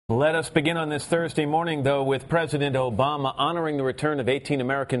Let us begin on this Thursday morning, though, with President Obama honoring the return of 18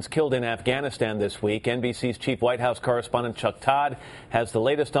 Americans killed in Afghanistan this week. NBC's chief White House correspondent Chuck Todd has the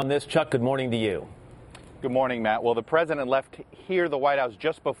latest on this. Chuck, good morning to you. Good morning, Matt. Well, the president left here, the White House,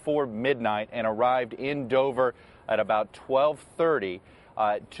 just before midnight and arrived in Dover at about 12:30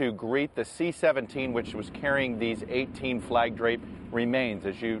 to greet the C-17, which was carrying these 18 flag-draped remains.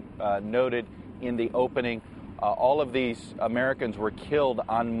 As you noted in the opening, all of these Americans were killed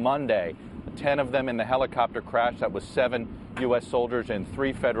on Monday, 10 of them in the helicopter crash. That was 7 U.S. soldiers and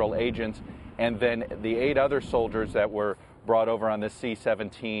 3 federal agents. And then the 8 other soldiers that were brought over on this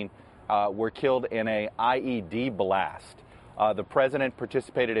C-17 were killed in a IED blast. The president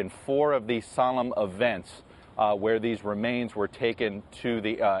participated in 4 of these solemn events where these remains were taken to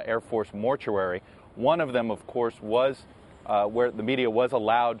the Air Force mortuary. One of them, of course, was where the media was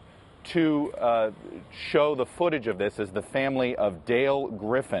allowed to show the footage of this, as the family of Dale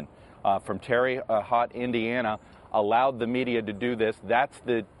Griffin from Terre Haute, Indiana, allowed the media to do this. That's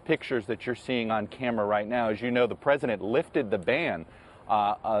the pictures that you're seeing on camera right now. As you know, the president lifted the ban,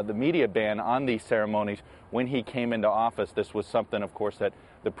 the media ban on these ceremonies when he came into office. This was something, of course, that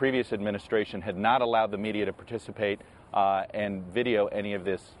the previous administration had not allowed the media to participate and video any of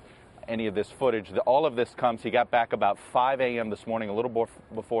this footage. All of this comes, he got back about 5 a.m. this morning, a little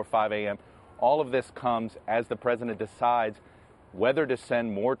before 5 a.m. All of this comes as the president decides whether to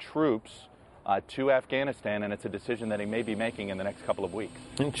send more troops to Afghanistan, and it's a decision that he may be making in the next couple of weeks.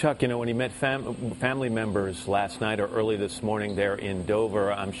 And Chuck, you know, when he met family members last night or early this morning there in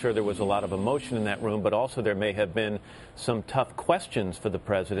Dover, I'm sure there was a lot of emotion in that room, but also there may have been some tough questions for the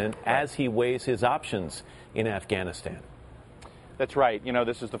president as he weighs his options in Afghanistan. That's right. You know,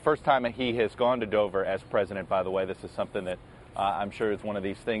 this is the first time he has gone to Dover as president, by the way. This is something that I'm sure is one of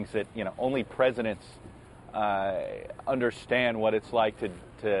these things that, you know, only presidents understand what it's like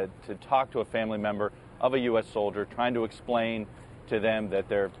to talk to a family member of a U.S. soldier, trying to explain to them that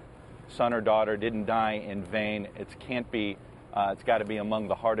their son or daughter didn't die in vain. It's got to be among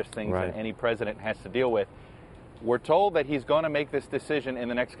the hardest things that any president has to deal with. We're told that he's going to make this decision in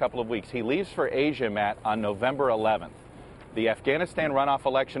the next couple of weeks. He leaves for Asia, Matt, on November 11th. The Afghanistan runoff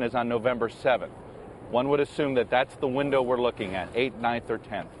election is on November 7th. One would assume that that's the window we're looking at, 8th, 9th, or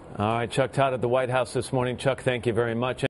 10th. All right, Chuck Todd at the White House this morning. Chuck, thank you very much.